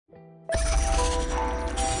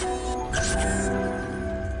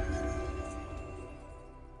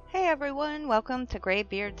Hey everyone, welcome to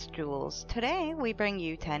Graybeard's Jewels. Today we bring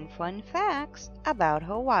you 10 fun facts about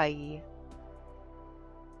Hawaii.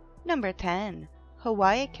 Number 10.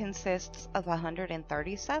 Hawaii consists of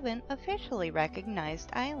 137 officially recognized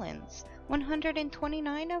islands,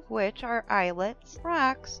 129 of which are islets,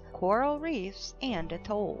 rocks, coral reefs, and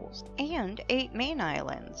atolls, and 8 main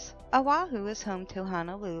islands. Oahu is home to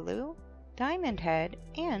Honolulu, Diamond Head,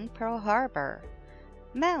 and Pearl Harbor.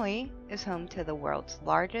 Maui is home to the world's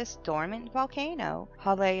largest dormant volcano,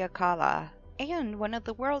 Haleakala, and one of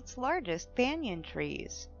the world's largest banyan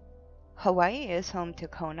trees. Hawaii is home to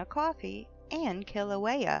Kona coffee and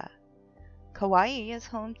Kilauea. Kauai is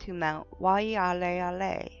home to Mount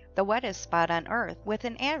Waialeale, the wettest spot on Earth, with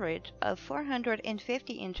an average of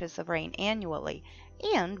 450 inches of rain annually,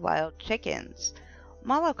 and wild chickens.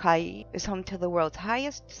 Molokai is home to the world's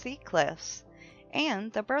highest sea cliffs,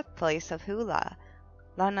 and the birthplace of hula.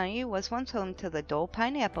 Lanai was once home to the Dole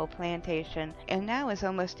Pineapple Plantation and now is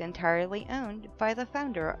almost entirely owned by the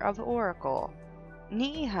founder of Oracle.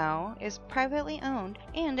 Niihau is privately owned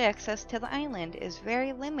and access to the island is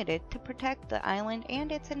very limited to protect the island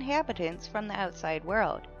and its inhabitants from the outside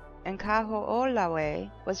world. And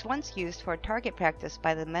Kaho'olawe was once used for target practice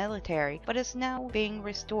by the military but is now being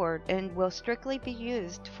restored and will strictly be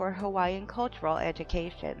used for Hawaiian cultural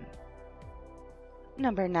education.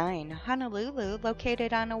 Number 9. Honolulu,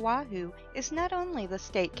 located on Oahu, is not only the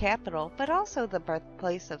state capital, but also the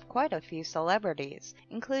birthplace of quite a few celebrities,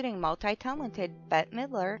 including multi-talented Bette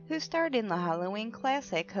Midler, who starred in the Halloween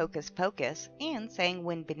classic Hocus Pocus and sang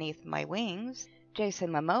Wind Beneath My Wings, Jason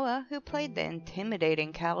Momoa, who played the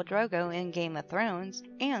intimidating Khal Drogo in Game of Thrones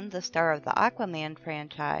and the star of the Aquaman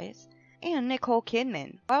franchise, and Nicole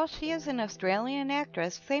Kidman. While she is an Australian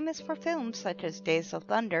actress famous for films such as Days of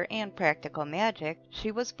Thunder and Practical Magic,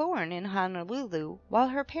 she was born in Honolulu while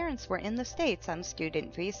her parents were in the States on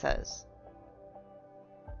student visas.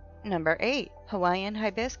 Number 8. Hawaiian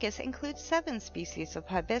hibiscus includes 7 species of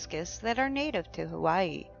hibiscus that are native to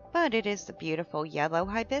Hawaii, but it is the beautiful yellow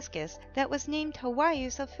hibiscus that was named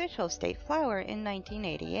Hawaii's official state flower in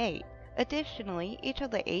 1988. Additionally, each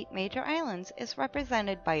of the 8 major islands is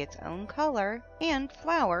represented by its own color and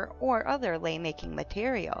flower or other lei-making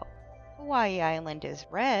material. Hawaii Island is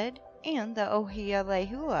red, and the Ohia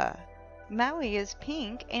lehua. Maui is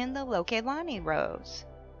pink and the Lokelani rose.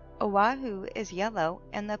 Oahu is yellow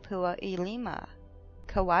and the Pua'ilima.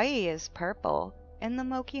 Kauai is purple and the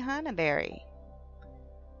Mokihana berry.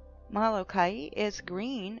 Molokai is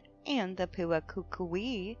green and the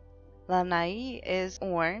Pua'kukui. Lanai is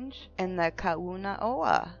orange and the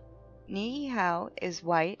Kaunaoa. Niihau is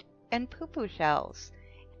white and pupu shells.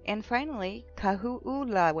 And finally,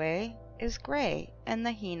 Kahu'ulawe is gray and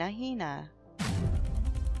the Hina Hina.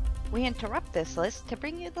 We interrupt this list to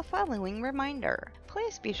bring you the following reminder.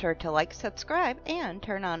 Please be sure to like, subscribe, and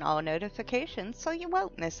turn on all notifications so you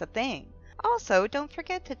won't miss a thing. Also, don't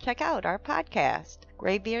forget to check out our podcast,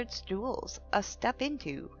 Graybeard's Jewels, A Step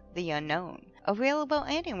Into the Unknown. Available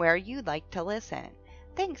anywhere you'd like to listen.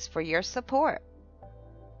 Thanks for your support.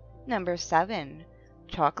 Number 7.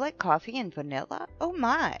 Chocolate, coffee, and vanilla? Oh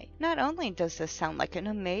my! Not only does this sound like an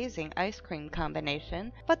amazing ice cream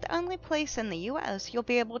combination, but the only place in the US you'll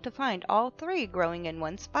be able to find all 3 growing in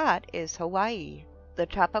one spot is Hawaii. The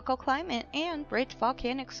tropical climate and rich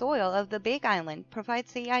volcanic soil of the Big Island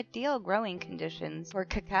provides the ideal growing conditions for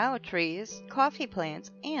cacao trees, coffee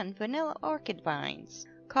plants, and vanilla orchid vines.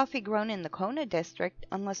 Coffee grown in the Kona district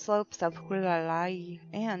on the slopes of Hulalai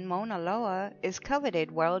and Mauna Loa is coveted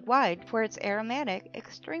worldwide for its aromatic,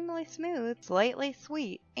 extremely smooth, slightly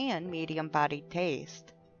sweet, and medium-bodied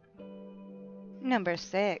taste. Number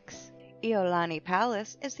 6. Iolani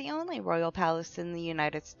Palace is the only royal palace in the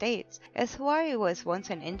United States, as Hawaii was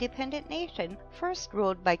once an independent nation first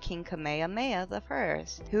ruled by King Kamehameha I,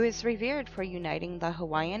 who is revered for uniting the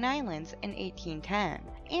Hawaiian Islands in 1810,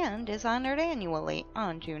 and is honored annually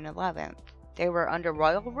on June 11th. They were under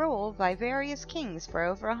royal rule by various kings for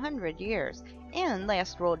over 100 years, and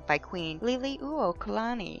last ruled by Queen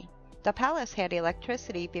Liliuokalani. The palace had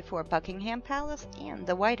electricity before Buckingham Palace and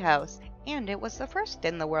the White House, and it was the first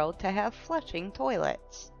in the world to have flushing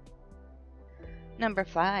toilets. Number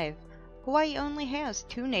 5. Hawaii only has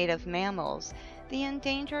 2 native mammals, the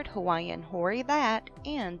endangered Hawaiian hoary bat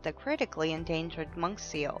and the critically endangered monk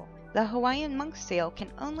seal. The Hawaiian monk seal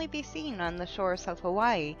can only be seen on the shores of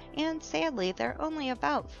Hawaii, and sadly there are only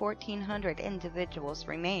about 1,400 individuals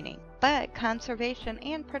remaining, but conservation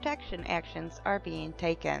and protection actions are being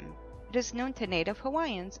taken. It is known to native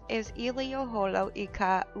Hawaiians as Ilioholo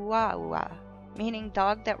Ika Uaua, meaning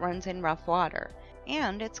dog that runs in rough water,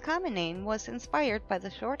 and its common name was inspired by the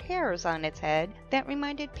short hairs on its head that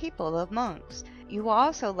reminded people of monks. You will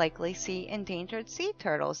also likely see endangered sea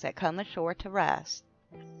turtles that come ashore to rest.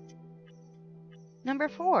 Number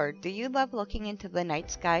 4. Do you love looking into the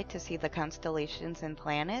night sky to see the constellations and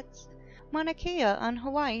planets? Mauna Kea on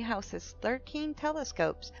Hawaii houses 13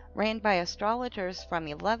 telescopes ran by astrologers from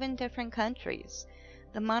 11 different countries.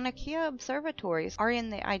 The Mauna Kea Observatories are in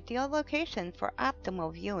the ideal location for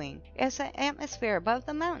optimal viewing, as the atmosphere above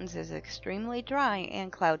the mountains is extremely dry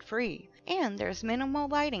and cloud-free, and there's minimal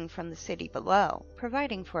lighting from the city below,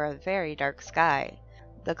 providing for a very dark sky.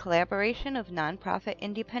 The collaboration of nonprofit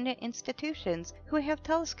independent institutions who have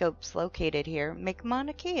telescopes located here make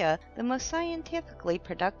Mauna Kea the most scientifically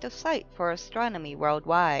productive site for astronomy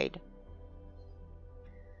worldwide.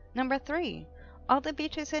 Number 3. All the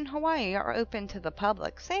beaches in Hawaii are open to the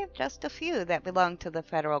public, save just a few that belong to the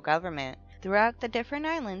federal government. Throughout the different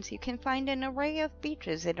islands, you can find an array of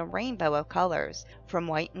beaches in a rainbow of colors, from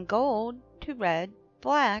white and gold to red,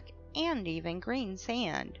 black, and even green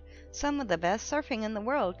sand. Some of the best surfing in the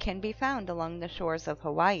world can be found along the shores of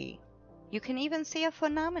Hawaii. You can even see a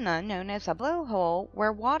phenomenon known as a blowhole,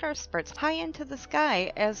 where water spurts high into the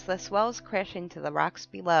sky as the swells crash into the rocks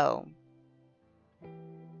below.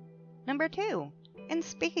 Number 2. And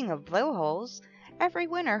speaking of blowholes, every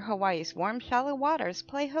winter Hawaii's warm shallow waters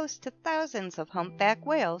play host to thousands of humpback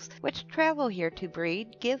whales which travel here to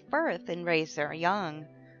breed, give birth, and raise their young.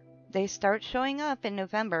 They start showing up in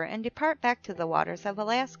November and depart back to the waters of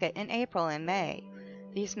Alaska in April and May.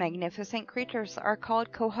 These magnificent creatures are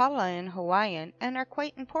called kohala in Hawaiian and are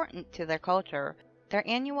quite important to their culture. Their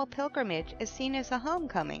annual pilgrimage is seen as a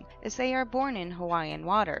homecoming, as they are born in Hawaiian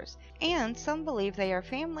waters, and some believe they are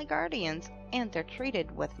family guardians and they're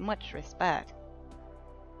treated with much respect.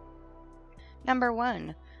 Number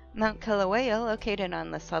 1. Mount Kilauea, located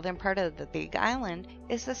on the southern part of the Big Island,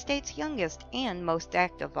 is the state's youngest and most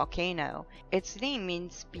active volcano. Its name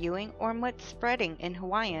means spewing or mud spreading in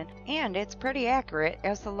Hawaiian, and it's pretty accurate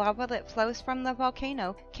as the lava that flows from the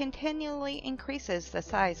volcano continually increases the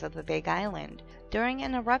size of the Big Island. During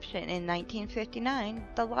an eruption in 1959,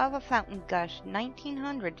 the lava fountain gushed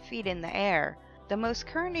 1,900 feet in the air. The most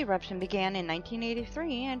current eruption began in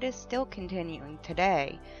 1983 and is still continuing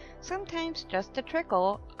today. Sometimes just a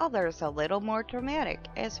trickle, others a little more dramatic,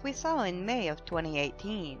 as we saw in May of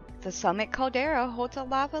 2018. The summit caldera holds a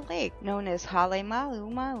lava lake known as Hale Malu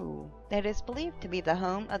Mau that is believed to be the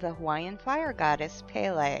home of the Hawaiian fire goddess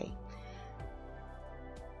Pele.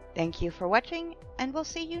 Thank you for watching, and we'll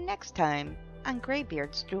see you next time on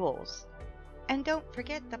Graybeard's Jewels. And don't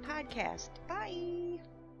forget the podcast. Bye!